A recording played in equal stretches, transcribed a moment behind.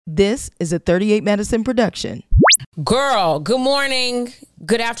This is a 38 Medicine production. Girl, good morning,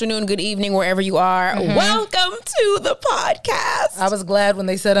 good afternoon, good evening, wherever you are. Welcome to the podcast. I was glad when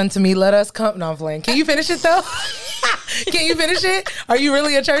they said unto me, let us come. No, I'm playing. Can you finish it though? Can you finish it? Are you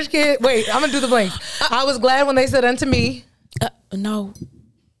really a church kid? Wait, I'm going to do the blanks. I was glad when they said unto me. No,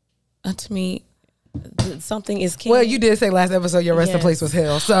 unto me, something is king. Well, you did say last episode your resting place was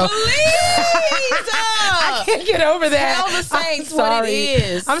hell. So I can't get over that. Tell the saints what it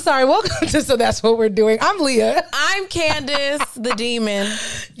is. I'm sorry. Welcome to So That's What We're Doing. I'm Leah. I'm Candace, the demon.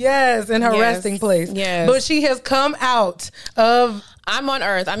 Yes, in her resting place. Yes. But she has come out of... I'm on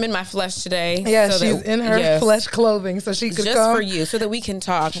earth. I'm in my flesh today. Yeah, so she's in her flesh clothing so she could just come. for you so that we can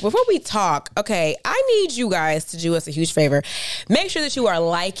talk. Before we talk, okay, I need you guys to do us a huge favor. Make sure that you are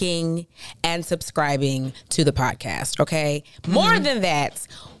liking and subscribing to the podcast, okay? More than that,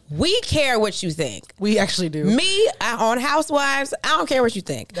 we care what you think. We actually do. Me on Housewives, I don't care what you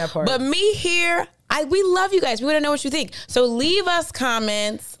think. That part. But me here, we love you guys. We want to know what you think. So leave us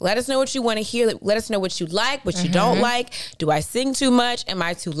comments. Let us know what you want to hear. Let us know what you like, what you don't like. Do I sing too much? Am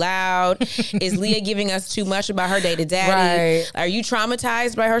I too loud? Is Leah giving us too much about her day to daddy? Right. Are you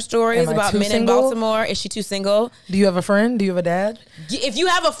traumatized by her stories about men single? in Baltimore? Is she too single? Do you have a friend? Do you have a dad? If you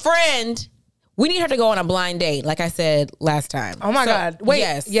have a friend, we need her to go on a blind date, like I said last time. Oh my God. Wait.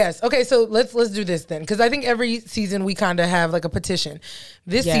 Yes. Okay, so let's do this then. Because I think every season we kind of have like a petition.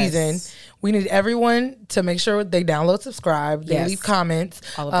 This season, we need everyone to make sure they download, subscribe, they leave comments.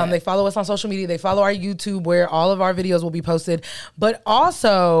 They follow us on social media. They follow our YouTube where all of our videos will be posted. But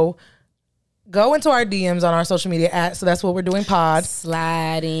also... go into our DMs on our social media So That's What We're Doing pod.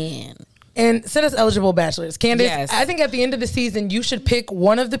 Slide in. And send us eligible bachelors. Candace, I think at the end of the season, you should pick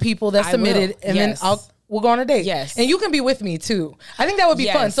one of the people that submitted, and then we'll go on a date. Yes. And you can be with me, too. I think that would be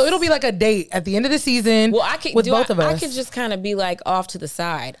fun. So it'll be like a date at the end of the season with both of us. I could just kind of be like off to the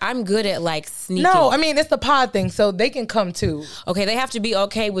side. I'm good at like sneaking. No, I mean, it's the pod thing, so they can come, too. Okay, they have to be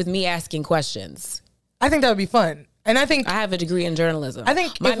okay with me asking questions. I think that would be fun. And I think... I have a degree in journalism. I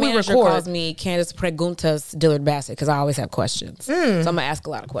think my if we manager record... calls me Candace Preguntas Dillard Bassett because I always have questions. So I'm going to ask a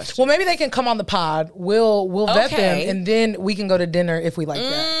lot of questions. Well, maybe they can come on the pod. We'll vet them, and then we can go to dinner if we like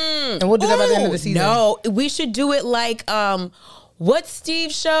that. And we'll do that by the end of the season. No, we should do it like, what's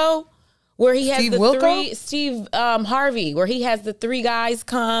Steve's show? Where he has Steve the Wilco? three... Steve Harvey, where he has the three guys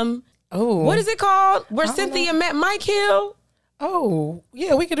come. Oh. What is it called? Where Cynthia met Mike Hill? Oh,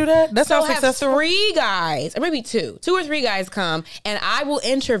 yeah, we could do that. That sounds successful. Have three guys, or maybe two or three guys come, and I will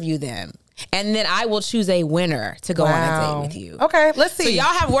interview them. And then I will choose a winner to go on a date with you. Okay, let's see. So y'all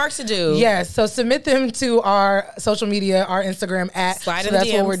have work to do. Yes, so submit them to our social media, our Instagram So That's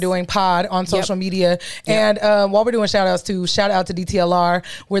DMs. What We're Doing pod on social media. And while we're doing shout out to DTLR.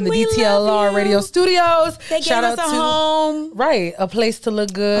 We're in the DTLR radio studios. They gave us a home. Right, a place to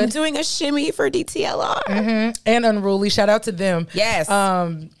look good. I'm doing a shimmy for DTLR. And Unruly. Shout out to them. Yes.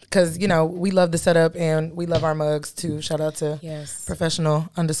 Because, you know, we love the setup and we love our mugs too. Shout out to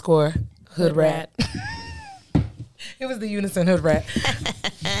professional_hood rat. It was the unison hood rat.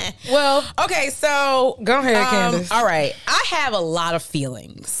 Well, okay, so go ahead, Candace. All right, I have a lot of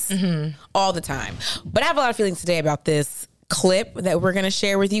feelings all the time, but I have a lot of feelings today about this clip that we're going to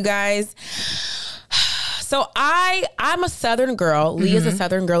share with you guys. So I'm a Southern girl. Leah's a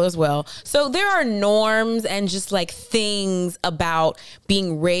Southern girl as well. So there are norms and just like things about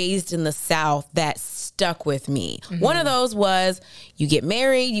being raised in the South that stuck with me. One of those was you get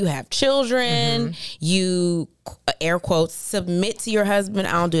married, you have children, you, air quotes, submit to your husband.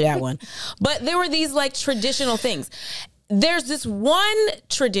 I don't do that one. But there were these like traditional things. There's this one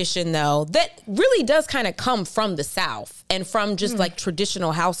tradition, though, that really does kind of come from the South and from just like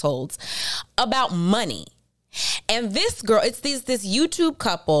traditional households about money. And this girl, it's this YouTube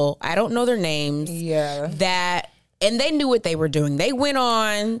couple, I don't know their names, and they knew what they were doing. They went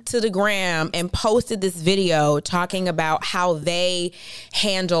on to the gram and posted this video talking about how they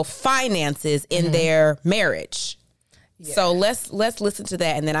handle finances in their marriage. Yeah. So let's listen to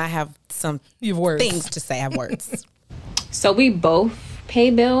that, and then I have some things to say. I have words. So we both pay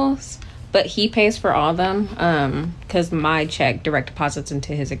bills, but he pays for all of them because my check direct deposits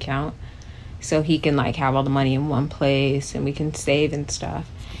into his account. So he can like have all the money in one place and we can save and stuff.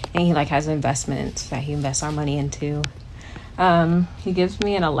 And he like has investments that he invests our money into. He gives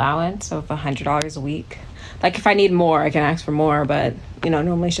me an allowance of $100 a week. Like if I need more, I can ask for more. But, you know,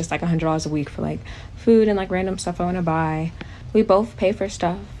 normally it's just like $100 a week for like food and like random stuff I want to buy. We both pay for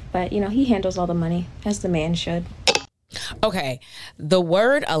stuff. But, you know, he handles all the money as the man should. Okay. The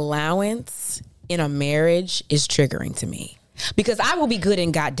word allowance in a marriage is triggering to me. Because I will be good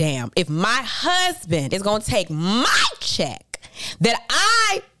and goddamn if my husband is going to take my check that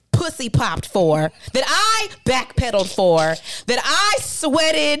I pussy popped for, that I backpedaled for, that I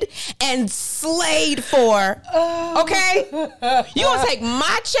sweated and slayed for. Okay? You gonna take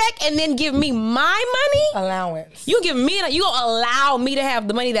my check and then give me my money? Allowance. You gonna allow me to have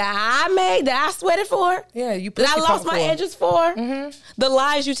the money that I made, that I sweated for? Yeah, you that I lost my edges for? Mm-hmm. The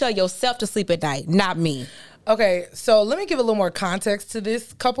lies you tell yourself to sleep at night, not me. Okay, so let me give a little more context to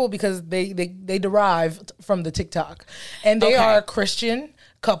this couple because they derived from the TikTok, and they are a Christian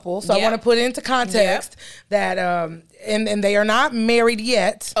couple. So I want to put it into context that and they are not married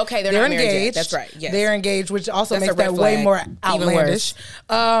yet. Okay, they're not engaged. Married yet. That's right. Yes. They're engaged, which also makes that way more outlandish.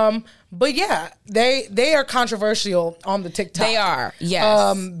 But yeah, they are controversial on the TikTok. They are,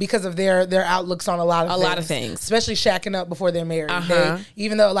 yes, because of their outlooks on a lot of things, especially shacking up before they're married.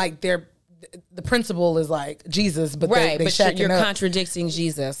 Even though like the principle is like Jesus, but right, they but you're contradicting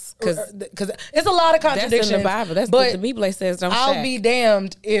Jesus because it's a lot of contradictions. That's in the Bible. That's what the Bible says. Don't I'll shack. be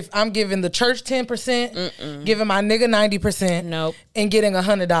damned if I'm giving the church 10%, giving my nigga 90%, nope, and getting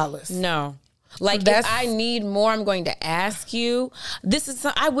 $100. No. Like, if I need more, I'm going to ask you.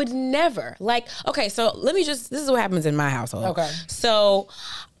 I would never. Like, okay, so this is what happens in my household. Okay. So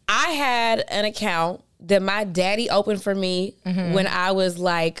I had an account that my daddy opened for me when I was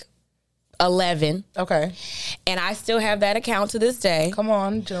like 11. Okay. And I still have that account to this day. Come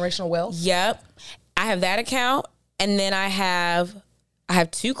on, generational wealth. Yep. I have that account. And then I have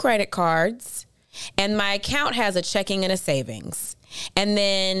 2 credit cards. And my account has a checking and a savings. And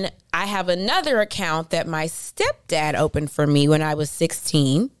then I have another account that my stepdad opened for me when I was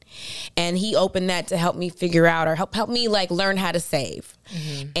 16. And he opened that to help me figure out or help me like learn how to save.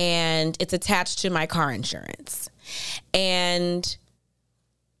 And it's attached to my car insurance. And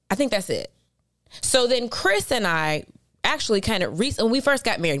I think that's it. So then Chris and I actually kind of when we first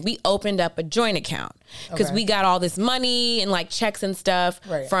got married, we opened up a joint account because we got all this money and like checks and stuff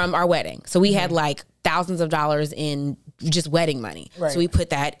from our wedding. So we had like thousands of dollars in just wedding money. So we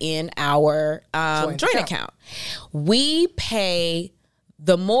put that in our joint account. We pay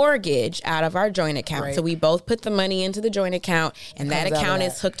the mortgage out of our joint account. So we both put the money into the joint account, and that account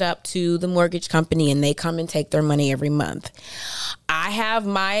is hooked up to the mortgage company, and they come and take their money every month. I have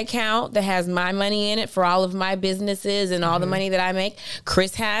my account that has my money in it for all of my businesses and all the money that I make.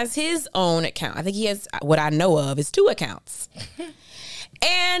 Chris has his own account. I think he has, what I know of, is 2 accounts.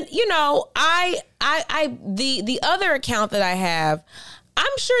 And, you know, the other account that I have,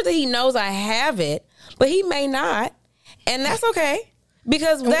 I'm sure that he knows I have it, but he may not. And that's okay.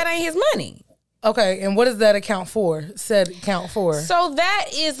 Because that ain't his money. Okay, and what is that account for? Said account for? So that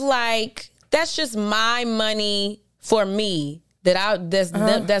is like, that's just my money for me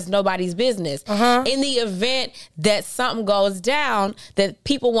that's nobody's business. In the event that something goes down that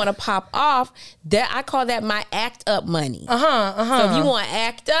people want to pop off, that I call that my act up money. So if you want to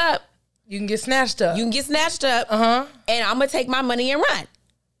act up, you can get snatched up. And I'm gonna take my money and run.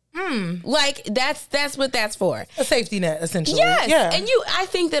 Like that's what that's for. A safety net, essentially. Yes. Yeah. And I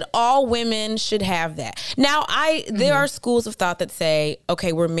think that all women should have that. Now, there are schools of thought that say,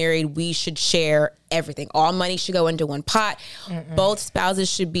 okay, we're married, we should share everything. All money should go into one pot. Both spouses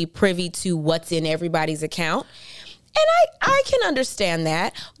should be privy to what's in everybody's account. And I can understand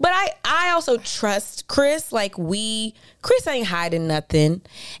that, but I also trust Chris. Like Chris ain't hiding nothing,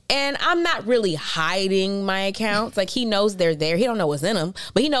 and I'm not really hiding my accounts. Like he knows they're there. He don't know what's in them,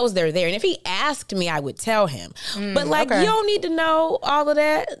 but he knows they're there. And if he asked me, I would tell him. But like you don't need to know all of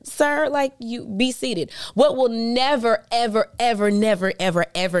that, sir. Like you be seated. What will never, ever, ever, never, ever,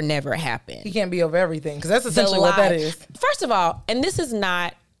 ever, never happen? He can't be over everything because that's essentially what that is. First of all, and this is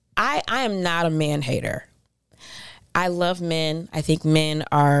not. I am not a man hater. I love men. I think men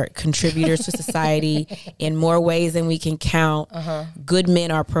are contributors to society in more ways than we can count. Good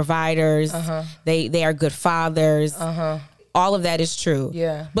men are providers. They are good fathers. All of that is true.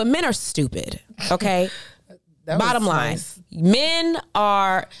 Yeah. But men are stupid, okay? Bottom line. Nice. Men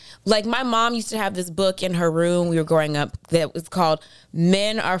are, like my mom used to have this book in her room we were growing up that was called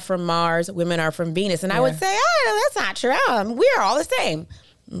Men Are From Mars, Women Are From Venus. And I would say, oh, that's not true. We are all the same.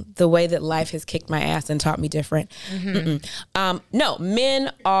 The way that life has kicked my ass and taught me different. No,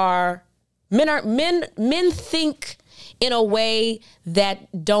 men think in a way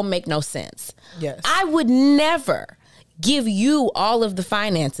that don't make no sense. Yes. I would never give you all of the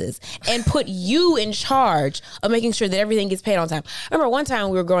finances and put you in charge of making sure that everything gets paid on time. I remember one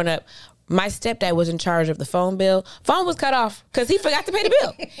time we were growing up, my stepdad was in charge of the phone bill. Phone was cut off because he forgot to pay the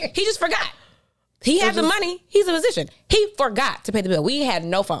bill. He just forgot. He had the money. He's a musician. He forgot to pay the bill. We had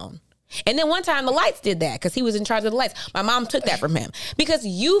no phone. And then one time the lights did that because he was in charge of the lights. My mom took that from him because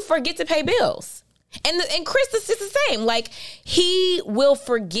you forget to pay bills. And Chris is the same. Like, he will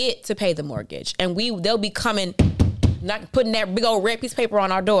forget to pay the mortgage, and they'll be coming, not putting that big old red piece of paper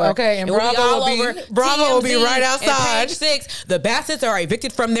on our door. Okay, and Bravo will be right outside. Page 6, the Bassetts are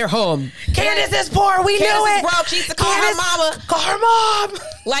evicted from their home. Candace is poor. We knew it. Broke. She used to call her mama. Call her mom.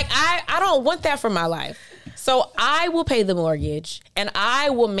 Like, I don't want that for my life. So I will pay the mortgage, and I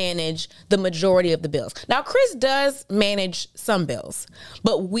will manage the majority of the bills. Now, Chris does manage some bills,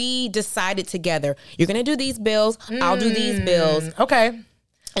 but we decided together, you're going to do these bills, I'll do these bills. Okay.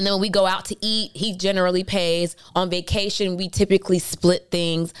 And then when we go out to eat, he generally pays. On vacation, we typically split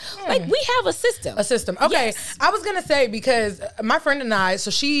things. Like, we have a system. A system. Okay. Yes. I was going to say, because my friend and I, so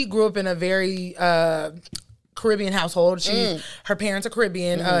she grew up in a very Caribbean household. Her parents are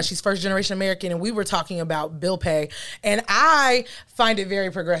Caribbean. She's first generation American, and we were talking about bill pay. And I find it very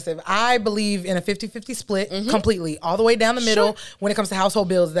progressive. I believe in a 50-50 split completely, all the way down the middle when it comes to household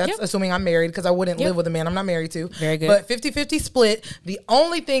bills. That's assuming I'm married, because I wouldn't live with a man I'm not married to. Very good. But 50-50 split. The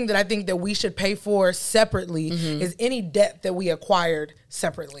only thing that I think that we should pay for separately is any debt that we acquired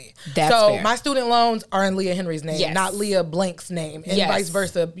separately. That's so fair. My student loans are in Leah Henry's name, not Leah Blank's name, and vice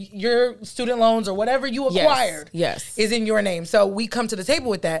versa. Your student loans or whatever you acquired is in your name. So we come to the table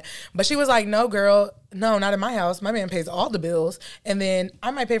with that. But she was like, no, girl, no, not in my house. My man pays all the bills, and then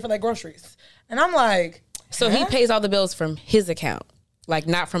I might pay for like groceries. And I'm like, so he pays all the bills from his account, like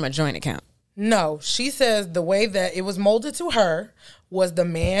not from a joint account. No, she says the way that it was molded to her was the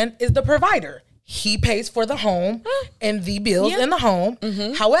man is the provider. He pays for the home and the bills in the home.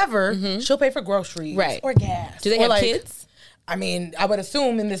 However, she'll pay for groceries or gas. Do they have kids? I mean, I would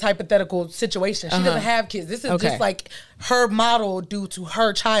assume in this hypothetical situation, she doesn't have kids. This is just like her model due to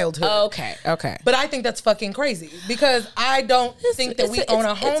her childhood. Okay. But I think that's fucking crazy, because I don't think that we own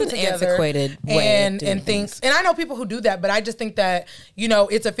a home together. It's an antiquated way of doing things. And I know people who do that, but I just think that, you know,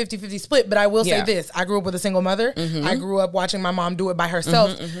 it's a 50-50 split. But I will say this. I grew up with a single mother. I grew up watching my mom do it by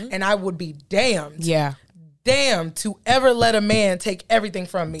herself. And I would be damned. Damn to ever let a man take everything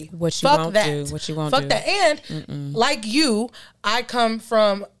from me. What you won't do. Fuck that. And like you, I come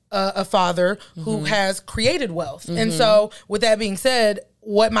from a father who has created wealth. And so with that being said,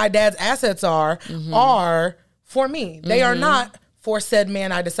 what my dad's assets are for me. They are not for said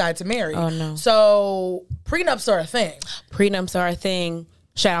man I decide to marry. Oh, no. So prenups are a thing. Prenups are a thing.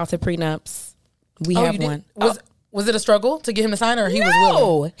 Shout out to prenups. We have one. Was it a struggle to get him to sign, or he was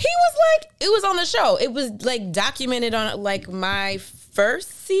willing? He was like, it was on the show. It was like documented on like my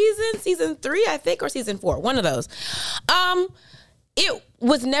first season 3, I think, or season 4, one of those. It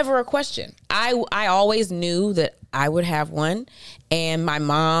was never a question. I always knew that I would have one, and my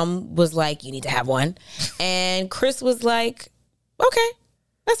mom was like, you need to have one. And Chris was like, okay,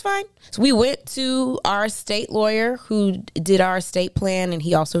 that's fine. So we went to our estate lawyer who did our estate plan, and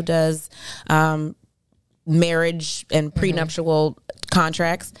he also does marriage and prenuptial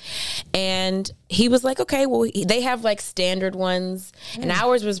contracts. And he was like, okay, well, they have like standard ones, and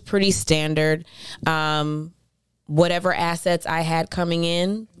ours was pretty standard. Whatever assets I had coming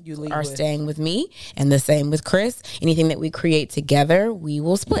in are staying with me, and the same with Chris. Anything that we create together, we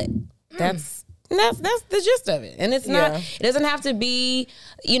will split. That's the gist of it. And it's not, it doesn't have to be,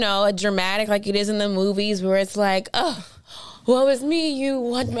 you know, a dramatic like it is in the movies where it's like, oh, well, it's me, you,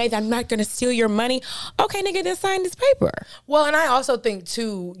 what made, I'm not going to steal your money. Okay, nigga, then sign this paper. Well, and I also think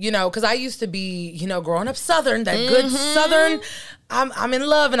too, you know, because I used to be, you know, growing up Southern, that good Southern, I'm in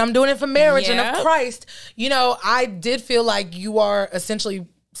love and I'm doing it for marriage and of Christ. You know, I did feel like you are essentially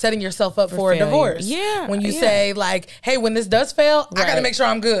setting yourself up for a divorce. Yeah. When you say like, hey, when this does fail, I got to make sure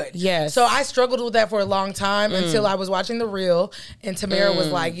I'm good. Yes. So I struggled with that for a long time until I was watching The Real, and Tamara was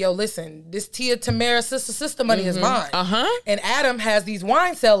like, yo, listen, this Tamara sister money is mine. And Adam has these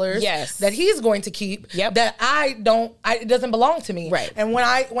wine cellars that he's going to keep that it doesn't belong to me. Right. And when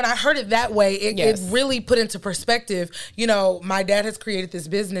I heard it that way, it really put into perspective, you know, my dad has created this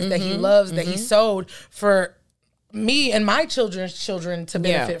business that he loves, that he sold for me and my children's children to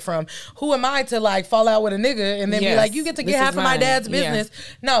benefit from. Who am I to like fall out with a nigga and then be like, you get to get half of my dad's business?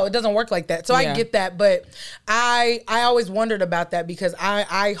 No, it doesn't work like that. So I get that, but I always wondered about that, because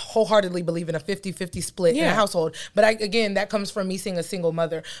I wholeheartedly believe in a 50-50 split in a household. But again, that comes from me seeing a single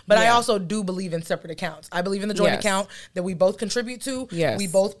mother. But I also do believe in separate accounts. I believe in the joint account that we both contribute to. We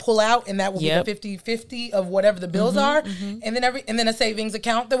both pull out, and that will be the 50-50 of whatever the bills are. And then a savings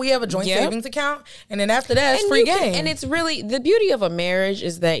account that we have, a joint savings account. And then after that, it's free game. And it's really, the beauty of a marriage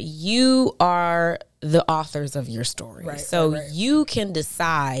is that you are the authors of your story. You can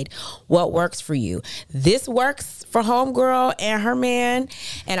decide what works for you. This works for homegirl and her man,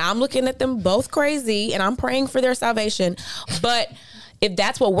 and I'm looking at them both crazy, and I'm praying for their salvation. But if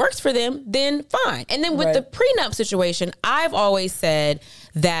that's what works for them, then fine. And then with the prenup situation, I've always said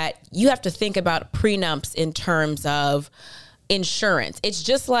that you have to think about prenups in terms of insurance. It's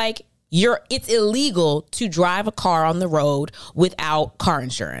just like it's illegal to drive a car on the road without car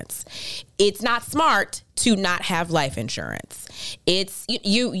insurance. It's not smart to not have life insurance. It's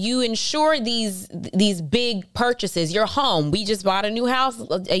you insure these big purchases. Your home. We just bought a new house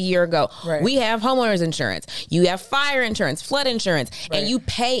a year ago. Right. We have homeowners insurance. You have fire insurance, flood insurance, and you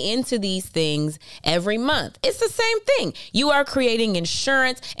pay into these things every month. It's the same thing. You are creating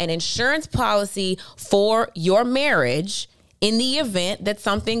an insurance policy for your marriage in the event that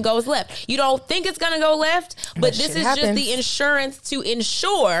something goes left. You don't think it's going to go left, but this is just the insurance to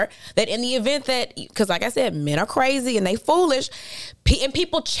ensure that in the event that, because like I said, men are crazy and they foolish, and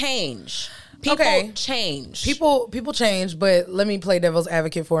people change. People change. People change, but let me play devil's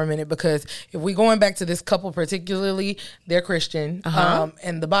advocate for a minute, because if we going back to this couple particularly, they're Christian,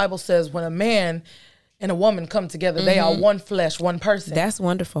 and the Bible says when a man and a woman come together, they are one flesh, one person. That's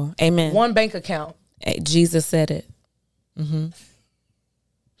wonderful. Amen. One bank account. Jesus said it. And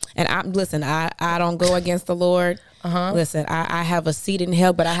I don't go against the Lord. Listen, I have a seat in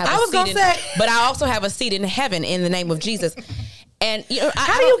hell, but but I also have a seat in heaven in the name of Jesus. And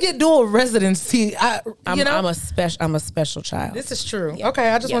how do you get dual residency? I'm a special child. This is true. Yeah. Okay,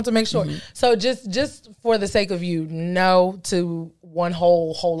 I just want to make sure. So just for the sake of you, no to one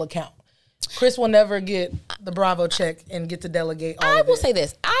whole account. Chris will never get the Bravo check and get to delegate all of it. I will say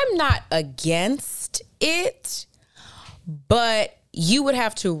this. I'm not against it, but you would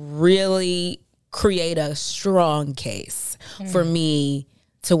have to really create a strong case for me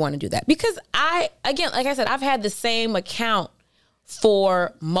to want to do that. Because like I said, I've had the same account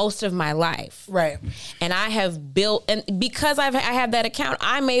for most of my life. Right. And I have built, and because I have that account,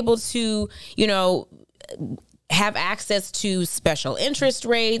 I'm able to, have access to special interest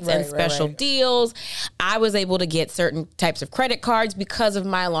rates and special deals. I was able to get certain types of credit cards because of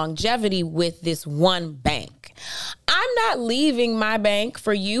my longevity with this one bank. I'm not leaving my bank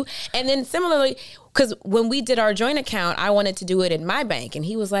for you. And then similarly, because when we did our joint account, I wanted to do it in my bank. And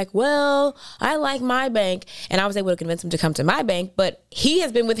he was like, well, I like my bank. And I was able to convince him to come to my bank. But he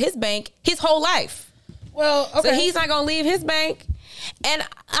has been with his bank his whole life. Well, okay. So he's not going to leave his bank. And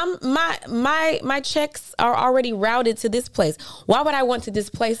my checks are already routed to this place. Why would I want to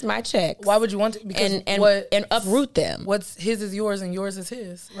displace my checks? Why would you want to? Because and uproot them. What's his is yours and yours is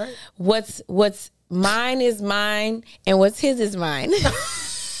his, right? What's mine is mine and what's his is mine.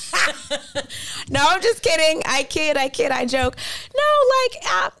 No, I'm just kidding. I kid, I joke. No,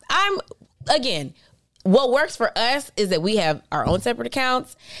 I'm again. What works for us is that we have our own separate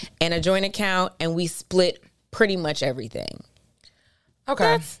accounts and a joint account, and we split pretty much everything.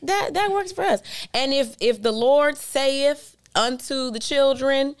 Okay. That works for us. And if the Lord saith unto the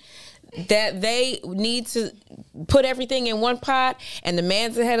children that they need to put everything in one pot, and the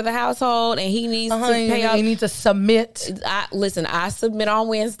man's the head of the household, and he needs to pay off. He needs to submit. I submit on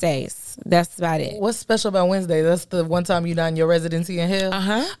Wednesdays. That's about it. What's special about Wednesday? That's the one time you're not in your residency in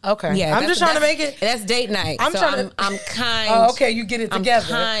hell? Okay. Yeah, I'm just trying to make it. That's date night. I'm kind. Oh, okay, you get it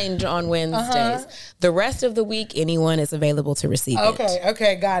together. I'm kind on Wednesdays. The rest of the week, anyone is available to receive it.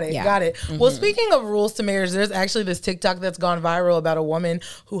 Okay, got it. Mm-hmm. Well, speaking of rules to marriage, there's actually this TikTok that's gone viral about a woman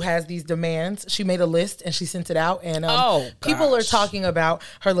who has these demands. She made a list and she sent it out, and people are talking about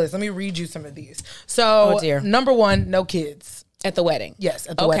her list. Let me read you some of these. So, number 1, no kids. At the wedding? Yes,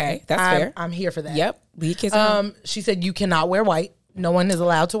 at the wedding. Okay, that's fair. I'm here for that. Yep. We kids at home. She said you cannot wear white. No one is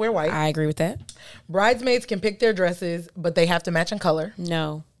allowed to wear white. I agree with that. Bridesmaids can pick their dresses, but they have to match in color.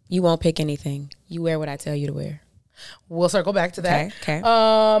 No, you won't pick anything. You wear what I tell you to wear. We'll circle back to that.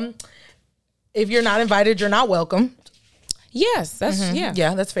 Okay. If you're not invited, you're not welcome. Yes, that's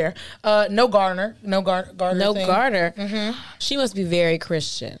Yeah, that's fair. No garter. No garter. No thing. garter. Mm-hmm. She must be very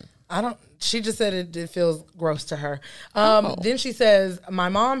Christian. She just said it feels gross to her. Then she says, my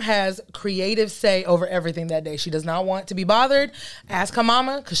mom has creative say over everything that day. She does not want to be bothered. Ask her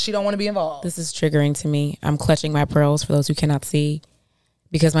mama because she don't want to be involved. This is triggering to me. I'm clutching my pearls for those who cannot see,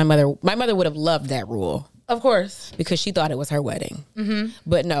 because my mother would have loved that rule. Of course. Because she thought it was her wedding. Mm-hmm.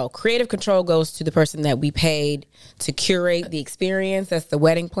 But no, creative control goes to the person that we paid to curate the experience. That's the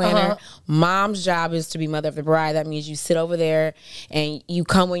wedding planner. Mom's job is to be mother of the bride. That means you sit over there and you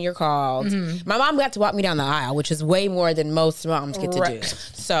come when you're called. Mm-hmm. My mom got to walk me down the aisle, which is way more than most moms get to do.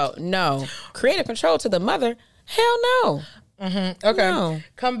 So no, creative control to the mother, hell no. Mm-hmm. Okay. No.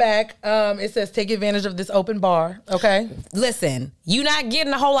 Come back. It says take advantage of this open bar. Okay. Listen, you not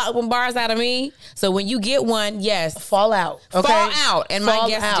getting a whole lot of open bars out of me. So when you get one, yes, fall out. Okay. Fall out. And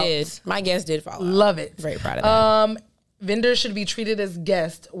my guest did fall out. Love it. Very proud of that. vendors should be treated as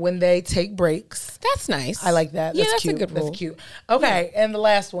guests when they take breaks. That's nice. I like that. That's cute. A good rule. That's cute. Okay, and the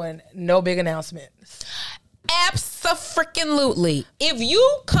last one, no big announcements. Abso-freaking-lutely.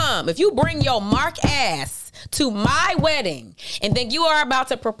 If you bring your mark ass to my wedding and think you are about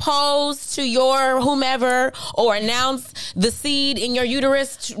to propose to your whomever or announce the seed in your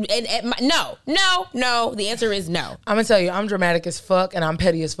uterus, no. The answer is no. I'm gonna tell you, I'm dramatic as fuck and I'm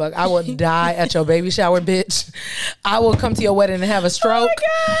petty as fuck. I will die at your baby shower, bitch. I will come to your wedding and have a stroke.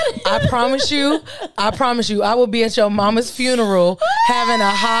 Oh my God. I promise you, I will be at your mama's funeral having a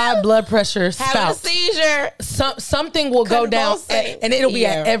high blood pressure spout. Having a seizure. Something will go down and it'll be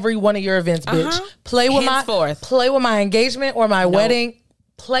at every one of your events, bitch. Play with my engagement or my wedding.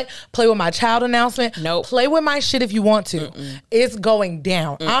 Play with my child announcement. Nope. Play with my shit if you want to. It's going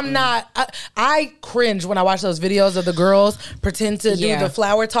down. I'm not. I cringe when I watch those videos of the girls pretend to do the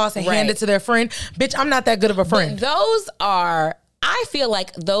flower toss and hand it to their friend. Bitch, I'm not that good of a friend. But I feel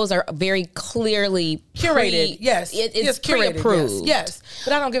like those are very clearly curated. Yes. It's pre-approved. Yes.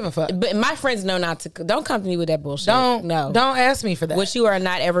 But I don't give a fuck. But my friends know not to. Don't come to me with that bullshit. Don't ask me for that. What you are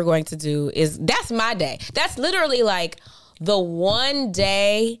not ever going to do that's my day. That's literally like the one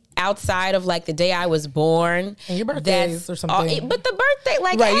day outside of like the day I was born. And your birthdays or something. But the birthday,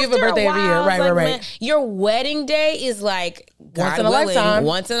 like, right, you have a birthday every year. Right. Man, your wedding day is like once in a lifetime.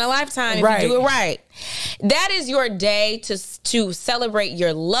 Once in a lifetime if you do it right. That is your day to celebrate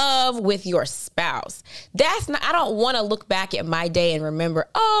your love with your spouse. I don't want to look back at my day and remember,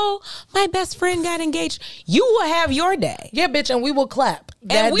 oh, my best friend got engaged. You will have your day. Yeah, bitch, and we will clap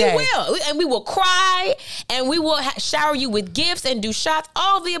that day. And we will cry, and we will shower you with gifts and do shots,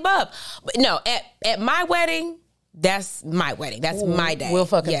 all the above. But no, at my wedding, that's my wedding. That's my day. We'll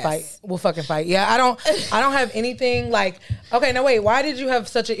fucking fight. We'll fucking fight. Yeah, I don't have anything like, okay, no, wait. Why did you have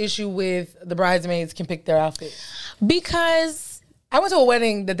such an issue with the bridesmaids can pick their outfit? Because I went to a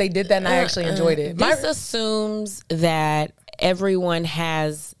wedding that they did that and I actually enjoyed it. This assumes that everyone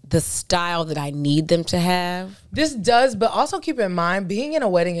has the style that I need them to have. This does, but also keep in mind, being in a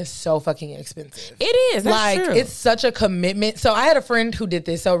wedding is so fucking expensive. It is. That's true. It's such a commitment. So I had a friend who did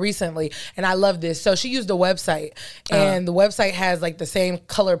this so recently, and I love this. So she used a website, and the website has like the same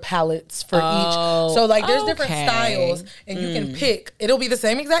color palettes for each. So like there's different styles, and you can pick. It'll be the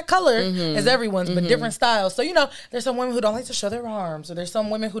same exact color as everyone's, but different styles. So there's some women who don't like to show their arms, or there's some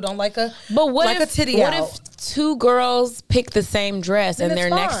women who don't like a titty out. What if two girls pick the same dress and they're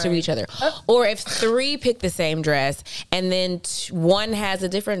next to each other, or if three pick the same dress and then one has a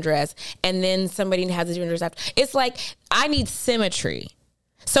different dress and then somebody has a different dress after. It's like, I need symmetry.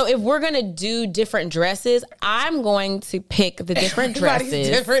 So if we're going to do different dresses, I'm going to pick the different dresses.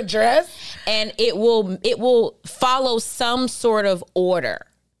 Different dress? And it will follow some sort of order.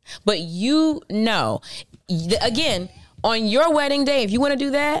 But again, on your wedding day, if you want to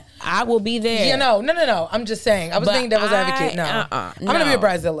do that, I will be there. Yeah, no. I'm just saying. I was being devil's advocate. No. I'm going to be a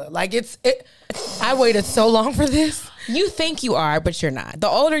bridezilla. Like, I waited so long for this. You think you are, but you're not. The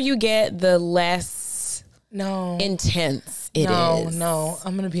older you get, the less intense it is. No.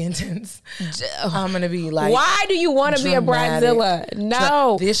 I'm going to be intense. I'm going to be like, why do you want to be a bridezilla?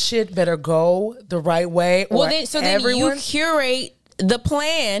 No. This shit better go the right way. Well, then you curate the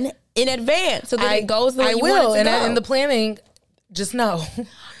plan in advance so that it goes the way you want it to go. And the planning, just know.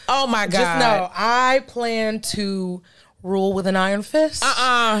 Oh my God. Just know, I plan to rule with an iron fist.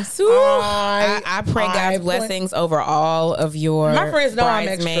 I pray God's blessings over all of your My friends know I'm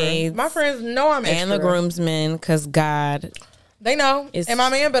extra. bridesmaids. My friends know I'm extra. And the groomsmen, because God. They know. And my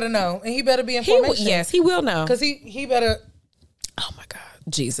man better know. And he better be in formation. Yes, he will know. Because he better. Oh my God.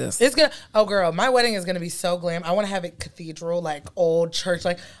 Jesus. It's gonna. Oh, girl, my wedding is gonna be so glam. I want to have it cathedral, like old church,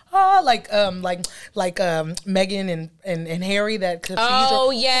 like Meghan and Harry, that cathedral. Oh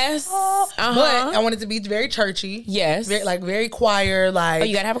yes. But I want it to be very churchy. Yes. Very choir. Like, oh,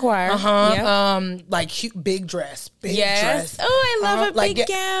 you gotta have a choir. Yep. Like big dress. Big dress. Oh, I love a big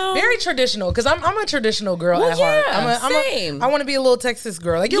gown. Very traditional, because I'm a traditional girl at heart. Same. I want to be a little Texas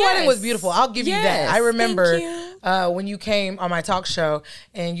girl. Like, your wedding was beautiful. I'll give you that. I remember when you came on my talk show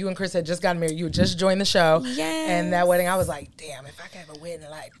and you and Chris had just gotten married. You had just joined the show. Yes. And that wedding, I was like, damn, if I could have a wedding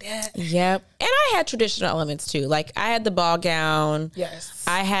like that. Yep. And I had traditional elements too. Like, I had the ball gown. Yes.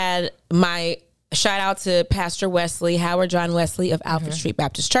 I had my shout out to Pastor Wesley, Howard John Wesley of Alfred Street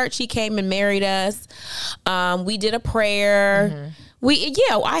Baptist Church. He came and married us. We did a prayer.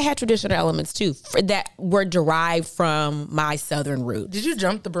 I had traditional elements too that were derived from my Southern roots. Did you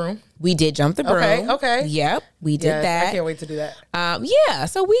jump the broom? We did jump the broom. Okay. Yep, we did that. I can't wait to do that.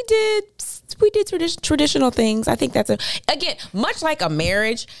 So we did traditional things. I think that's again, much like a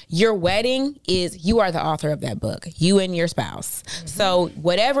marriage, your wedding is, you are the author of that book, you and your spouse. Mm-hmm. So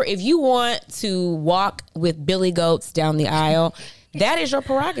whatever, if you want to walk with Billy Goats down the aisle, that is your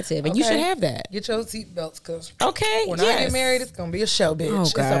prerogative, and you should have that. Get your seatbelts, because when I get married, it's going to be a show, bitch. Oh,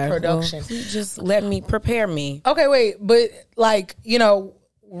 it's God. a production. Well, just let me prepare me. Okay, wait, but like,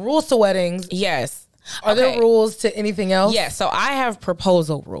 rules to weddings. Yes. Are there rules to anything else? Yeah, so I have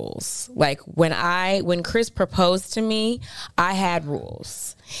proposal rules. Like when Chris proposed to me, I had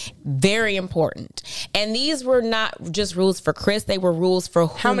rules. Very important. And these were not just rules for Chris, they were rules for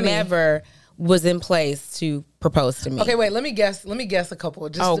whomever was in place to propose to me. Okay, wait, let me guess a couple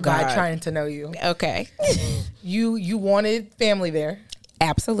just by trying to know you. Okay. You wanted family there.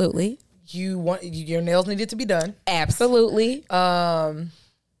 Absolutely. Your nails needed to be done. Absolutely. One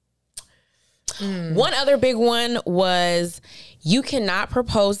other big one was, you cannot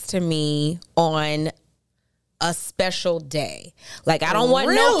propose to me on a special day. Like, I don't want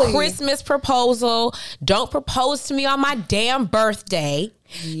no Christmas proposal. Don't propose to me on my damn birthday.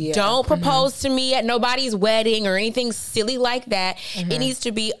 Yeah. Don't propose to me at nobody's wedding or anything silly like that. Mm-hmm. It needs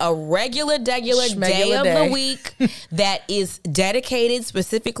to be a regular day of the week that is dedicated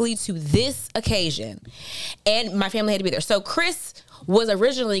specifically to this occasion. And my family had to be there. So Chris was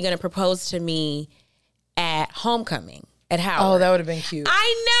originally going to propose to me at homecoming at Howard. Oh, that would have been cute.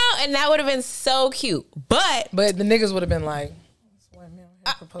 I know, and that would have been so cute. But the niggas would have been like,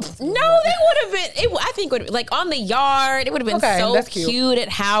 no, they would have been. I think would like on the yard. It would have been so cute at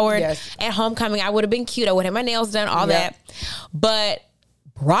Howard. Yes. At homecoming, I would have been cute. I would have my nails done, all that. But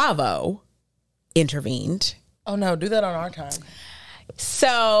Bravo intervened. Oh no, do that on our time.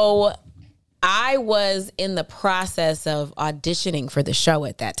 So I was in the process of auditioning for the show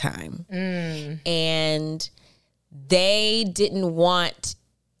at that time. And they didn't want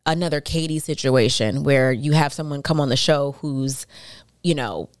another Katie situation where you have someone come on the show who's,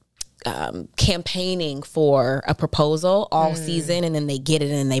 campaigning for a proposal all season, and then they get it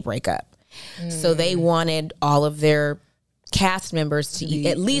and then they break up. So they wanted all of their cast members to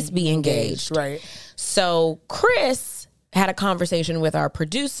at least be engaged. Right. So Chris had a conversation with our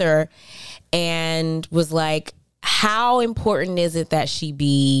producer and was like, how important is it that she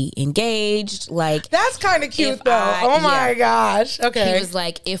be engaged? Like, that's kind of cute though. Oh my gosh. Okay. He was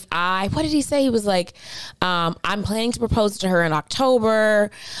like, what did he say? He was like, I'm planning to propose to her in October,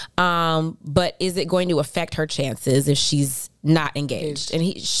 but is it going to affect her chances if she's not engaged?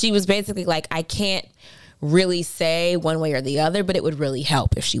 And she was basically like, I can't really say one way or the other, but it would really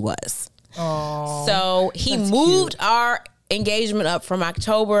help if she was. Oh, so he moved our engagement up from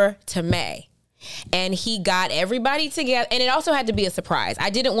October to May. And he got everybody together, and it also had to be a surprise.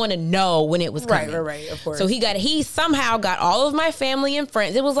 I didn't want to know when it was coming. Right, of course. So he somehow got all of my family and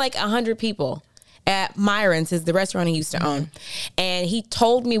friends. It was like 100 people at Myron's, is the restaurant he used to own. And he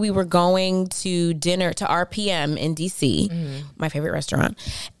told me we were going to dinner to RPM in DC, my favorite restaurant.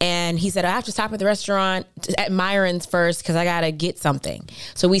 And he said, I have to stop at the restaurant at Myron's first because I got to get something.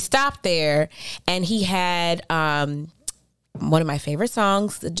 So we stopped there, and he had one of my favorite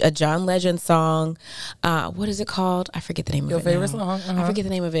songs, a John Legend song. What is it called? I forget the name of it. Your favorite song? I forget the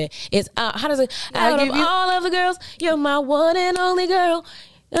name of it. It's how does it? Out of all of the girls, you're my one and only girl.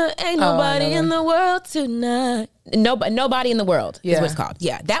 Ain't nobody in the world tonight. Nobody in the world is what it's called.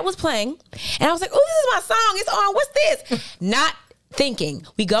 Yeah, that was playing, and I was like, "Oh, this is my song. It's on. What's this?" Not thinking.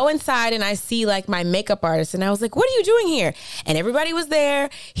 We go inside and I see like my makeup artist, and I was like, what are you doing here? And everybody was there.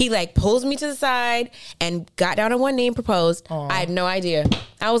 He like pulls me to the side and got down on one knee and proposed. Aww. I had no idea.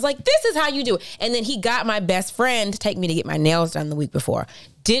 I was like, this is how you do it. And then he got my best friend to take me to get my nails done the week before.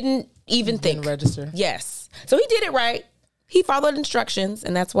 Didn't even think. Register. Yes. So he did it right. He followed instructions,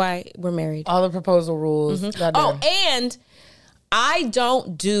 and that's why we're married. All the proposal rules. Oh, and I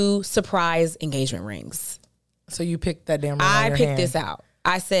don't do surprise engagement rings. So you picked that damn ring I picked this out.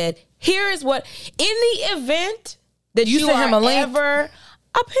 I said, here is what, in the event that you sent him a link? ever,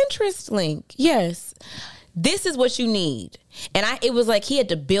 a Pinterest link. Yes. This is what you need. And it was like he had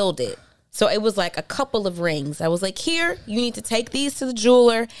to build it. So it was like a couple of rings. I was like, here, you need to take these to the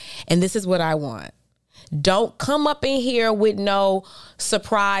jeweler, and this is what I want. Don't come up in here with no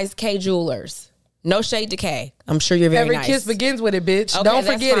surprise K Jewelers. No shade to K. I'm sure you're very nice. Every kiss begins with it, bitch. Okay, don't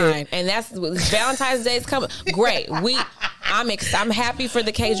forget it. And that's Valentine's Day is coming. Great. I'm happy for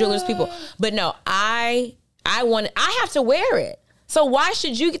the K Jewelers people. But no, I have to wear it. So why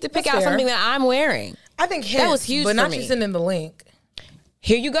should you get to pick out something that I'm wearing? I think that was huge for me. But not just sending the link.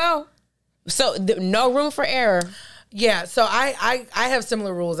 Here you go. So no room for error. Yeah, so I have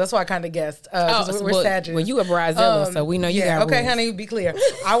similar rules. That's why I kind of guessed. We're Sagittarius. Well, you a Brazilla, so we know you got okay, rules. honey, be clear.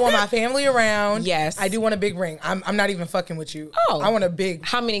 I want my family around. Yes. I do want a big ring. I'm not even fucking with you. Oh. I want a big.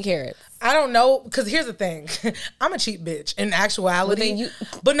 How many carats? I don't know, because here's the thing. I'm a cheap bitch in actuality.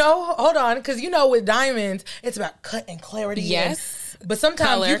 But no, hold on, because with diamonds, it's about cut and clarity. Yes. But sometimes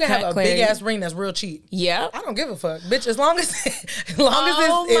Color, you can have a clarity. big ass ring that's real cheap. Yeah. I don't give a fuck, bitch. As long as it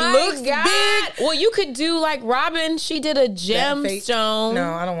my looks God. big. Well, you could do like Robin. She did a gemstone.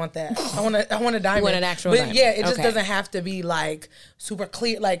 No, I don't want that. I want a diamond. You want an actual but diamond. Yeah, it just Okay. doesn't have to be like super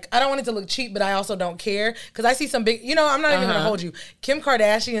clear. Like, I don't want it to look cheap, but I also don't care. Because I see some big, I'm not even going to hold you. Kim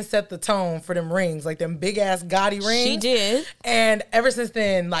Kardashian set the tone for them rings, like them big ass gaudy rings. She did. And ever since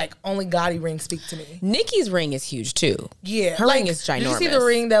then, like, only gaudy rings speak to me. Nikki's ring is huge too. Yeah. Her ring is ginormous. Did you see the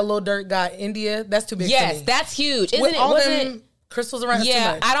ring that Lil Durk got India? That's too big for me. Yes, that's huge. Isn't With it? all Wasn't them it? crystals around,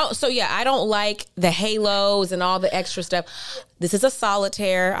 Yeah, it's too much. I don't like the halos and all the extra stuff. This is a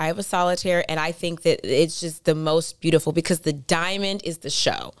solitaire. I have a solitaire, and I think that it's just the most beautiful because the diamond is the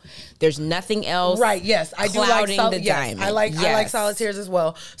show. There's nothing else. Right. Yes, I do like clouding the yes, diamond. I like solitaires as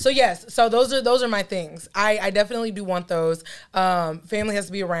well. So yes, so those are my things. I definitely do want those. Family has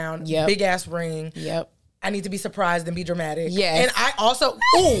to be around. Yep. Big ass ring. Yep. I need to be surprised and be dramatic. Yes. And I also,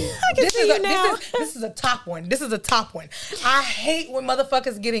 this is a top one. This is a top one. I hate when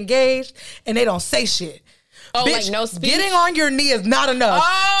motherfuckers get engaged and they don't say shit. Oh, Bitch, like no speech? getting on your knee is not enough.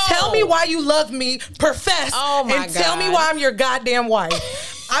 Oh. Tell me why you love me, profess, Oh my and tell me God. why I'm your goddamn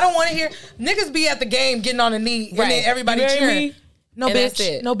wife. I don't want to hear niggas be at the game getting on a knee and Right. then everybody You marry cheering. me? No, And that's bitch.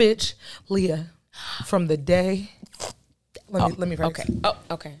 it. No, bitch. Leah, from the day. Let me practice. Okay. Oh,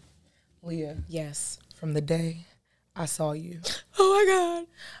 okay. Leah, Yes. from the day I saw you, Oh my God.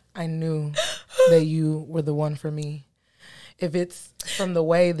 I knew that you were the one for me. If it's from the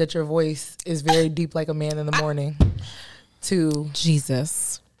way that your voice is very deep like a man in the morning to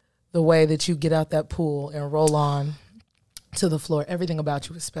Jesus. the way that you get out that pool and roll on to the floor, everything about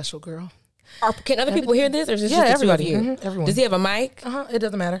you is special, girl. Can other people hear this, or is this Yeah, just the two of everybody. you? Everyone. Does he have a mic? It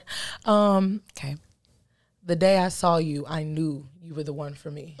doesn't matter. Okay. The day I saw you, I knew you were the one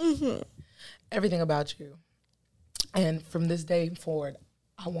for me. Mm-hmm. Everything about you. And from this day forward,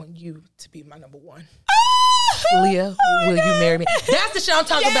 I want you to be my number one. Leah, will you marry me? That's the shit I'm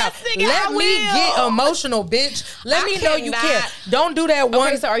talking about. nigga, Let I me will. get emotional, bitch. Let I me know you care. cannot. Don't do that one.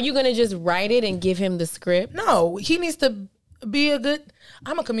 Okay, so are you gonna just write it and give him the script? No, he needs to be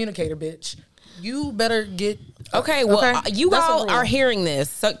I'm a communicator, bitch. You better get... Okay, well, you That's a all rule. are hearing this,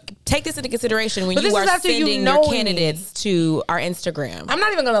 so take this into consideration when But you this are is after you sending know your me. candidates to our Instagram. I'm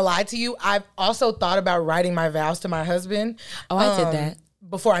not even going to lie to you. I've also thought about writing my vows to my husband. Oh, I did that.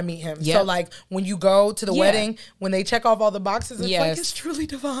 Before I meet him. Yep. So, like, when you go to the wedding, when they check off all the boxes, it's Yes. like, it's truly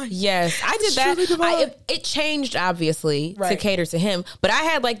divine. Yes, I did It's that. truly divine. It changed, obviously, to Right. cater to him. But I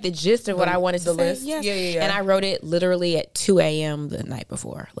had, like, the gist of what I wanted to the say. list. Yes. Yeah. And I wrote it literally at 2 a.m. the night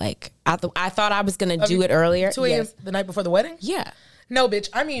before. Like, I thought I was going to do it earlier. 2 a.m. Yes. the night before the wedding? Yeah. No, bitch.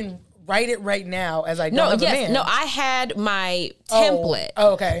 I mean, write it right now as I don't have a man. No, I had my template.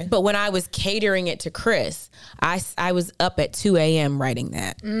 Oh, okay. But when I was catering it to Chris, I was up at 2 a.m. writing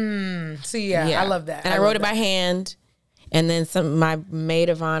that. See, yeah, I love that. And I wrote it by hand. And then my maid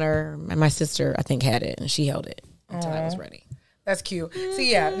of honor, my sister, I think, had it. And she held it until I was ready. That's cute.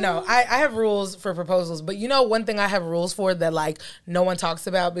 See, yeah, no, I have rules for proposals, but one thing I have rules for that, like, no one talks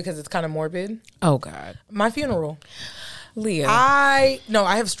about because it's kind of morbid? Oh, God. My funeral. Leah. I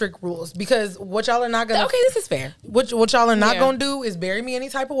have strict rules because what y'all are not gonna. Okay, this is fair. What y'all are not Yeah. gonna do is bury me any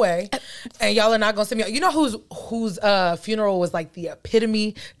type of way, and y'all are not gonna send me. You know whose funeral was like the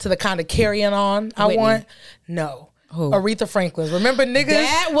epitome to the kind of carrying on I Whitney. want? No. Who? Aretha Franklin. Remember niggas?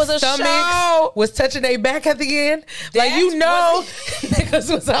 That was a stomachs show. was touching their back at the end. Like,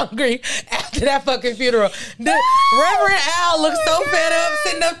 niggas was hungry after that fucking funeral. Reverend Al looked so fed up,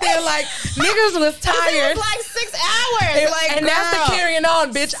 sitting up there like niggas was tired. It was like 6 hours. And that's the carrying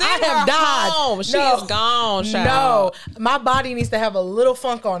on, bitch. I Send have her died. home. She is gone, No, child. my body needs to have a little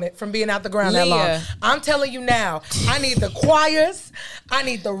funk on it from being out the ground that long. Leah. I'm telling you now, I need the choirs. I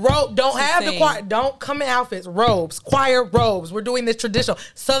need the robe. Don't have the sing. choir. Don't come in outfits. Robes, choir robes. We're doing this traditional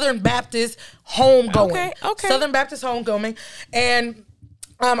Southern Baptist homegoing. Okay. Southern Baptist homecoming, and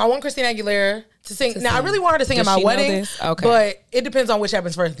I want Christina Aguilera to sing. Now, I really want her to sing Does at my she know wedding, this? Okay. but it depends on which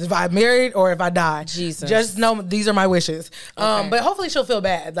happens first. If I'm married or if I die. Jesus. Just know these are my wishes. Okay. But hopefully she'll feel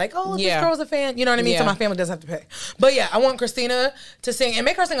bad. Like, oh, Yeah. this girl's a fan. You know what I mean? So Yeah. my family doesn't have to pay. But yeah, I want Christina to sing and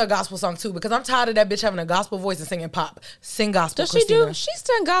make her sing a gospel song too, because I'm tired of that bitch having a gospel voice and singing pop. Sing gospel, Does she Christina. do? She's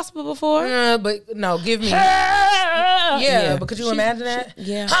done gospel before. But no, give me. Yeah, but could you imagine that?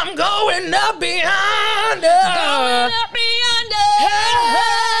 Yeah. I'm going up beyond.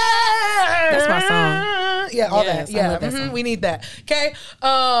 That's my song. Yeah, all Yes, that. Yeah, I love that song. we need that. Okay.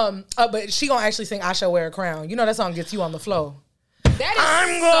 But she gonna actually sing "I Shall Wear a Crown." You know that song gets you on the flow. That is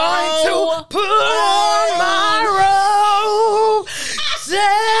I'm going to put on my robe,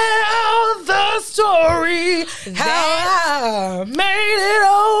 tell the story how I made it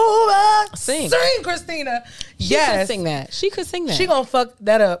over. Sing, Christina. She could sing that. She could sing that. She gonna fuck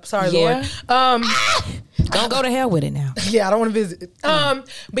that up. Sorry, Yeah. Lord. Don't go to hell with it now. Yeah, I don't want to visit.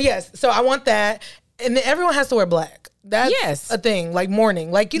 But yes, so I want that, and then everyone has to wear black. That's a thing, like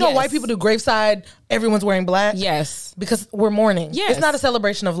mourning. Like, you know, white people do graveside, everyone's wearing black. Yes. Because we're mourning. Yes. It's not a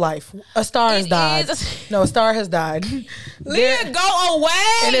celebration of life. A star has died. No, a star has died. Leah, go away.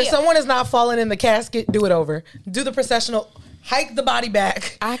 And if someone is not falling in the casket, do it over. Do the processional. Hike the body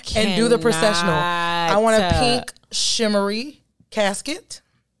back. And do the processional. I want a pink shimmery casket.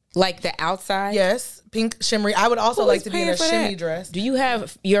 Like the outside? Yes. Pink shimmery. I would also like to be in a shimmy dress. Do you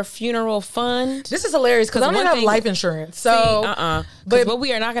have your funeral fund? This is hilarious because I don't have life insurance. So, but what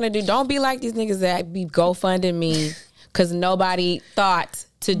we are not going to do, don't be like these niggas that be GoFunding me because nobody thought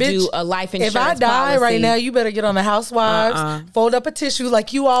to do a life insurance policy. If I die right now, you better get on the Housewives, fold up a tissue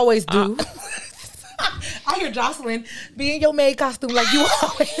like you always do. I hear Jocelyn be in your maid costume like you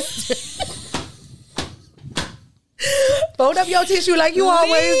always do. Fold up your tissue like you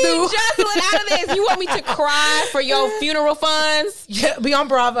always do. Jocelyn out of this. You want me to cry for your funeral funds? Yeah, be on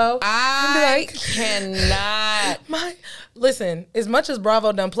Bravo. I cannot. Listen, as much as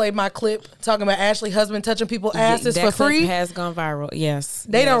Bravo done played my clip talking about Ashley husband touching people's asses for free. Clip has gone viral. Yes.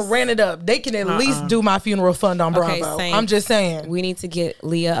 They done ran it up. They can at least do my funeral fund on Bravo. I'm just saying. We need to get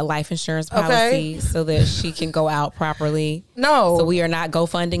Leah a life insurance policy so that she can go out properly. No. So we are not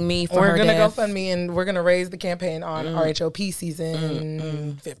GoFunding me for her death. We're going to GoFund me and we're going to raise the campaign on RHOP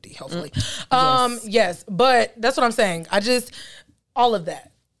season 50, hopefully. Yes. But that's what I'm saying.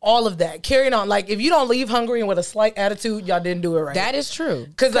 All of that. Carrying on. Like, if you don't leave hungry and with a slight attitude, y'all didn't do it right. That is true.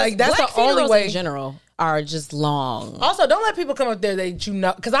 Because, like, that's Black the only way. in general are just long. Also, don't let people come up there that you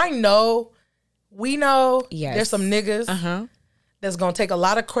know. Because we know there's some niggas that's going to take a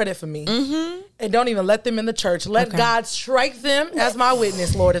lot of credit for me. And don't even let them in the church. Let God strike them as my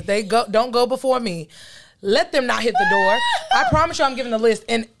witness, Lord. If they don't go before me, let them not hit the door. I promise you I'm giving the list.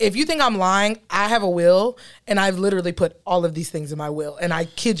 And if you think I'm lying, I have a will. And I've literally put all of these things in my will. And I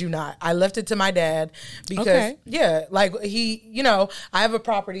kid you not. I left it to my dad because, like he, I have a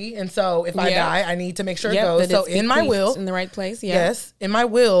property. And so if I die, I need to make sure it goes. So in my will. In the right place, Yes. In my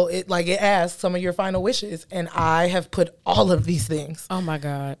will, it asks some of your final wishes. And I have put all of these things. Oh my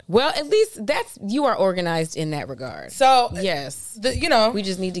God. Well, at least you are organized in that regard. So. Yes. We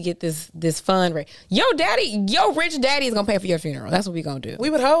just need to get this fund right. Your rich daddy is going to pay for your funeral. That's what we're going to do. We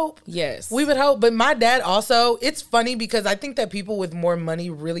would hope. Yes. We would hope. But my dad also, it's funny because I think that people with more money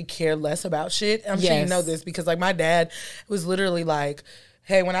really care less about shit. I'm sure you know this because like my dad was literally like,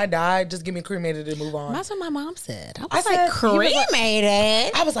 hey, when I die, just get me cremated and move on. That's what my mom said. I was like,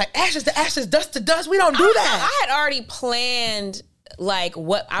 cremated? I was like, ashes to ashes, dust to dust. We don't do that. I had already planned like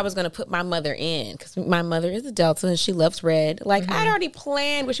what I was going to put my mother in because my mother is a Delta and she loves red. Like I'd already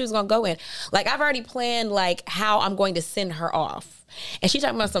planned what she was going to go in. Like I've already planned like how I'm going to send her off. And she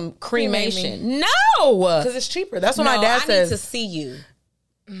talking about some cremation. No, because it's cheaper. That's what my dad says. I need to see you.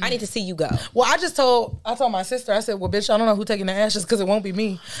 I need to see you go. Well, I told my sister. I said, "Well, bitch, I don't know who taking the ashes because it won't be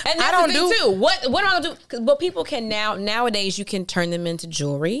me." And that's the thing too. What am I gonna do? But people can nowadays you can turn them into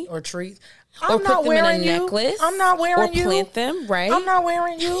jewelry or trees. Or put them in a necklace. I'm not wearing you. Or plant them, right? I'm not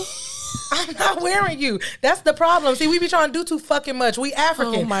wearing you. I'm not wearing you. That's the problem. See, we be trying to do too fucking much. We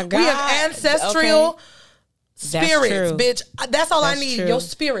African. Oh my God. We have ancestral spirits, bitch. That's all I need. True. Your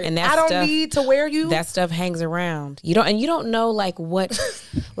spirit. And I don't need to wear you. That stuff hangs around. You don't know like what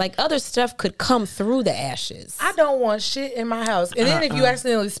like other stuff could come through the ashes. I don't want shit in my house. And then if you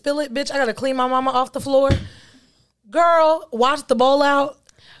accidentally spill it, bitch, I gotta clean my mama off the floor. Girl, wash the bowl out.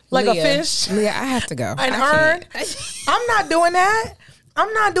 Like Leah, a fish. Leah, I have to go. And earn. I'm not doing that.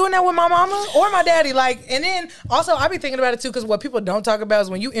 I'm not doing that with my mama or my daddy. Like, and then also I be thinking about it too, because what people don't talk about is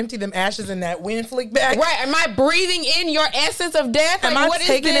when you empty them ashes in that wind flick bag. Right. Am I breathing in your essence of death? Am I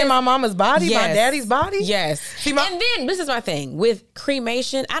taking in my mama's body, my daddy's body? Yes. See, and then this is my thing with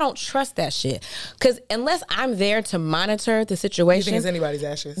cremation. I don't trust that shit because unless I'm there to monitor the situation. You think it's anybody's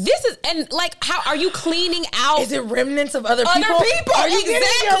ashes? This is and like how are you cleaning out? Is it remnants of other people? Are you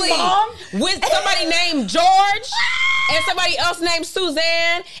exactly your mom? With somebody named George? And somebody else named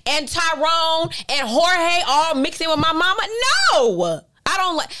Suzanne and Tyrone and Jorge all mixing with my mama? No.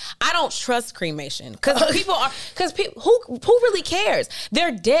 I don't trust cremation because who really cares?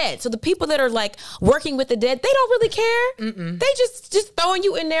 They're dead. So the people that are like working with the dead, they don't really care. They just throwing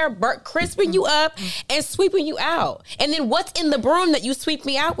you in there, crisping you up and sweeping you out. And then what's in the broom that you sweep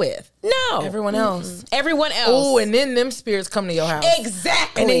me out with? No. Everyone else. Everyone else. Oh, and then them spirits come to your house.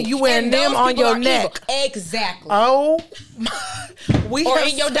 Exactly. And then you wearing them on your neck. Evil. Exactly. Oh. Or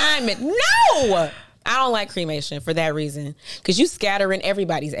in your diamond. No. I don't like cremation for that reason. Because you scattering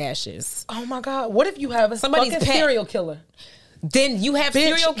everybody's ashes. Oh my God. What if you have somebody's fucking serial killer? Then you have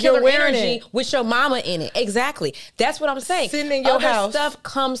serial killer energy with your mama in it. Exactly. That's what I'm saying. Sitting in your house. Stuff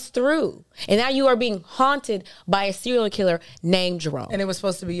comes through. And now you are being haunted by a serial killer named Jerome. And it was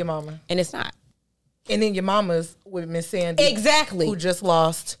supposed to be your mama. And it's not. And then your mama's with Miss Sandy. Exactly. Who just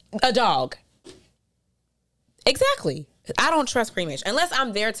lost a dog. Exactly. I don't trust cremation unless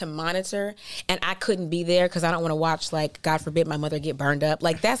I'm there to monitor and I couldn't be there because I don't want to watch, like, God forbid my mother get burned up.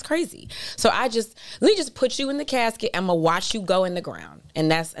 Like, that's crazy. So let me just put you in the casket. I'm going to watch you go in the ground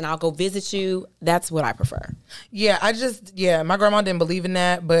and I'll go visit you. That's what I prefer. Yeah, my grandma didn't believe in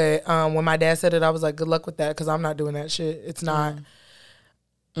that. But when my dad said it, I was like, good luck with that because I'm not doing that shit. It's not.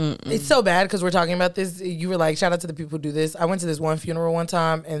 It's so bad because we're talking about this. You were like, shout out to the people who do this. I went to this one funeral one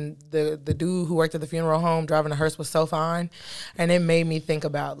time and the dude who worked at the funeral home driving a hearse was so fine. And it made me think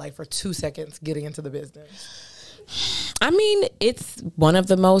about, like, for 2 seconds getting into the business. I mean, it's one of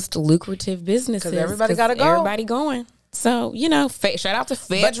the most lucrative businesses. Because everybody got to go. Everybody going. So, shout out to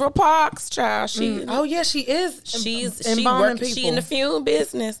Phaedra Parks, child. Oh, yeah, she is. She in the funeral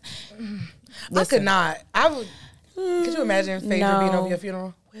business. I could not. Could you imagine Phaedra being over your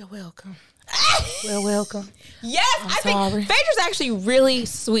funeral? Well, welcome. Welcome. Yes, I think Phaedra's actually really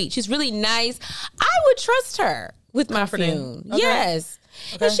sweet. She's really nice. I would trust her with my funeral. Okay. Yes.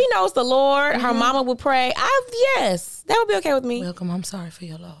 Okay. And she knows the Lord. Her mama would pray. Yes, that would be okay with me. Welcome. I'm sorry for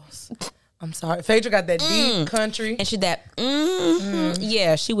your loss. I'm sorry. Phaedra got that deep country. And she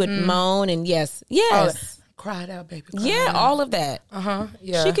yeah, she would moan and yes. Cried out, baby. Yeah, all of that.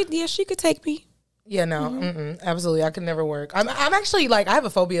 Yeah. She could take me. Yeah, no, absolutely. I could never work. I'm actually, like, I have a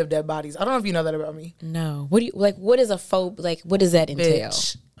phobia of dead bodies. I don't know if you know that about me. No. What do you, like, what is a phobia, like, what does that entail?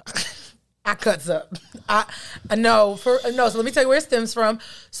 Bitch. I cuts up. So let me tell you where it stems from.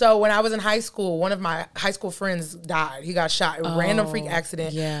 So when I was in high school, one of my high school friends died. He got shot. It was a random freak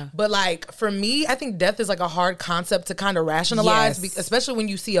accident. Yeah. But, like, for me, I think death is, like, a hard concept to kind of rationalize, especially when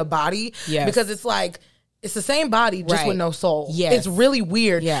you see a body. Yes. Because it's like, it's the same body, just with no soul. Yes. It's really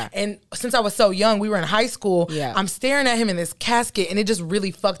weird. Yeah. And since I was so young, we were in high school. Yeah. I'm staring at him in this casket, and it just really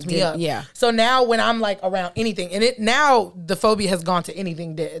fucked me up. Yeah. So now when I'm, like, around anything, and now the phobia has gone to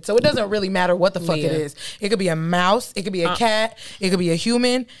anything dead. So it doesn't really matter what the fuck it is. It could be a mouse. It could be a cat. It could be a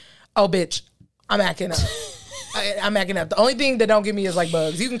human. Oh, bitch. I'm acting up. I'm acting up. The only thing that don't get me is, like,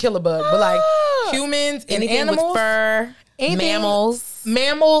 bugs. You can kill a bug. But, like, humans and anything animals. With fur.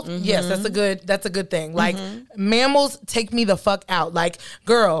 Mammals, yes, that's a good thing. Like, mammals take me the fuck out. Like,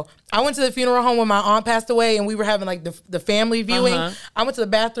 girl, I went to the funeral home when my aunt passed away and we were having, like, the family viewing. I went to the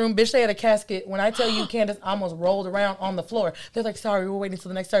bathroom, bitch, they had a casket. When I tell you, Candace almost rolled around on the floor. They're like, sorry, we're waiting until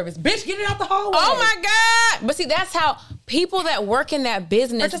the next service. Bitch, get it out the hallway. Oh my God. But see, that's how people that work in that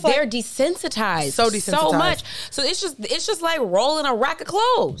business, they're desensitized. So desensitized. So much. So it's just like rolling a rack of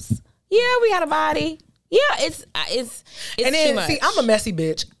clothes. Yeah, we got a body. Yeah, it's and then too much. See, I'm a messy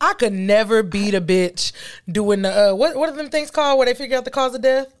bitch. I could never be the bitch doing the what are them things called where they figure out the cause of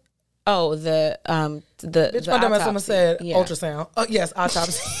death? Oh, the bitch, my dumb ass someone said ultrasound. Oh yes,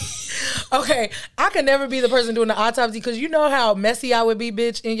 autopsy. Okay, I could never be the person doing the autopsy because you know how messy I would be,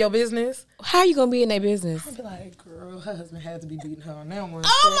 bitch, in your business. How are you gonna be in their business? I'd be like, girl, her husband had to be beating her on that one.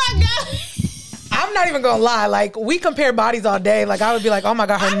 Oh my God. I'm not even gonna lie. Like, we compare bodies all day. Like, I would be like, oh my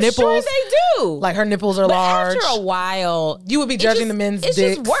God, her nipples. Sure they do. Like, her nipples are large. After a while, you would be judging the men's dicks.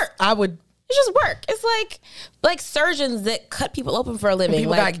 It's just work. It's just work. It's like surgeons that cut people open for a living.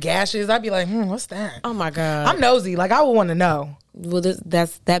 People got gashes. I'd be like, what's that? Oh my God. I'm nosy. Like, I would want to know. Well,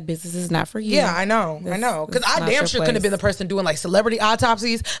 that business is not for you. Yeah, I know. Because I damn sure couldn't have been the person doing, like, celebrity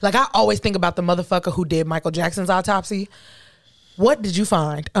autopsies. Like, I always think about the motherfucker who did Michael Jackson's autopsy. What did you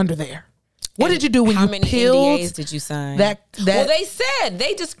find under there? What did you do when you peeled? How many NDAs did you sign? Well,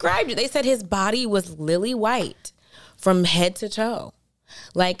 they described it. They said his body was lily white from head to toe.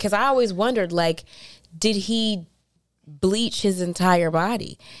 Like, because I always wondered, like, did he bleach his entire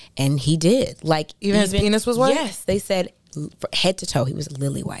body? And he did. Like, even his penis was white? Yes, they said head to toe he was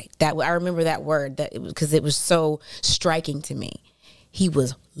lily white. I remember that word because it was so striking to me. He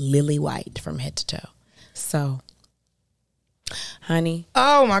was lily white from head to toe. So, honey.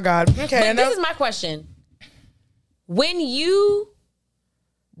 Oh my God. Okay. But this is my question. When you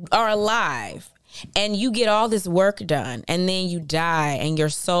are alive and you get all this work done and then you die and your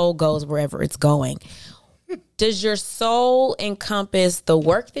soul goes wherever it's going, does your soul encompass the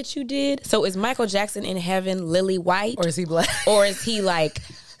work that you did? So is Michael Jackson in heaven lily white? Or is he black? Or is he like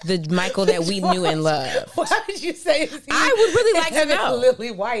the Michael that we knew and loved? Why did you say I would really like to know.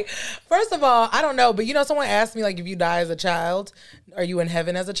 Lily white. First of all, I don't know, but someone asked me, like, if you die as a child, are you in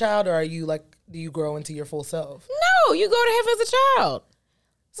heaven as a child, or are you like, do you grow into your full self? No, you go to heaven as a child.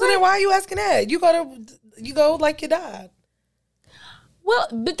 So then why are you asking that? You go like you died. Well,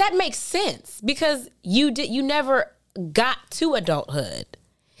 but that makes sense because you never got to adulthood.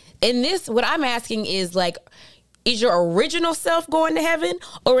 And this, what I'm asking is like, is your original self going to heaven,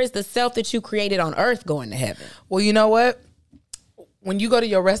 or is the self that you created on earth going to heaven? Well, you know what? When you go to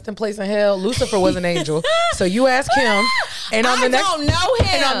your resting place in hell, Lucifer was an angel. So you ask him. And on don't know him.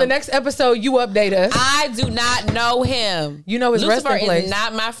 And on the next episode, you update us. I do not know him. You know his Lucifer resting place. is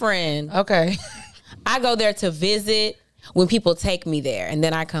not my friend. Okay. I go there to visit when people take me there, and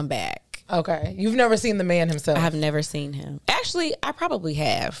then I come back. Okay. You've never seen the man himself? I have never seen him. Actually, I probably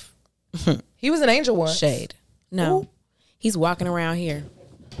have. He was an angel once. Shade. No. Ooh. He's walking around here,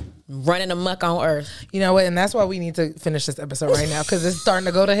 running amok on earth. You know what? And that's why we need to finish this episode right now, because it's starting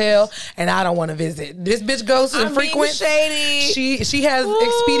to go to hell and I don't want to visit. This bitch goes to frequent. Shady. She has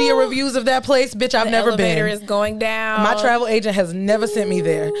Expedia reviews of that place. Bitch, I've never been. The elevator is going down. My travel agent has never sent me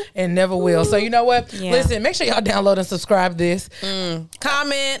there and never will. So you know what? Yeah. Listen, make sure y'all download and subscribe this.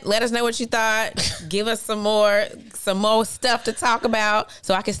 Comment. Let us know what you thought. Give us some more stuff to talk about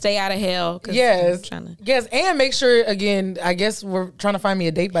so I can stay out of hell. Yes. Yes. And make sure, again, I guess we're trying to find me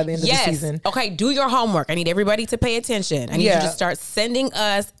a date by the end of the season. Okay, do your homework. I need everybody to pay attention. I need you to start sending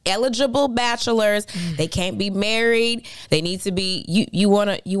us eligible bachelors. They can't be married. They need to be you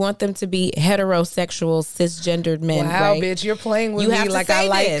want them to be heterosexual, cisgendered men. Wow, right? Bitch, you're playing with you me have like to say I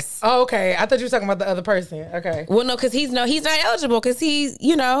like this. Oh, okay. I thought you were talking about the other person. Okay. Well, no, because he's not eligible because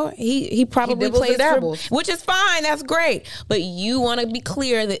he probably plays which is fine. That's great. But you want to be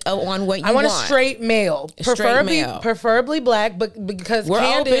clear that on what you want. I want a straight male. Preferably black, but because we're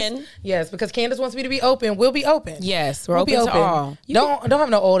Candace, open. Yes, because Candace wants me to be open. We'll be open. Yes, we're open to all. Don't have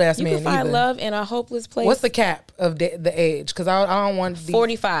no old ass men. You can find either. love in a hopeless place. What's the cap of the age? Because I don't want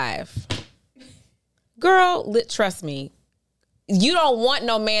 45. Girl, trust me, you don't want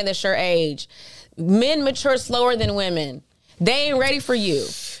no man that's your age. Men mature slower than women. They ain't ready for you.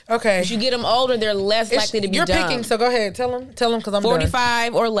 Okay. If you get them older, they're less likely to be You're dumb. picking, so go ahead. Tell them because I'm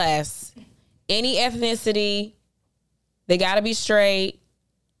 45 or less. Any ethnicity. They got to be straight.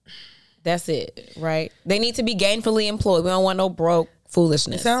 That's it, right? They need to be gainfully employed. We don't want no broke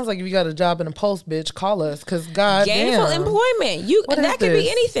foolishness. It sounds like if you got a job in a post, bitch, call us, because God gainful employment. That could be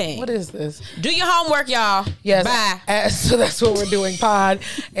anything. What is this? Do your homework, y'all. Yes. Bye. So that's what we're doing, pod.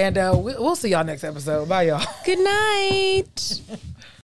 And we'll see y'all next episode. Bye, y'all. Good night.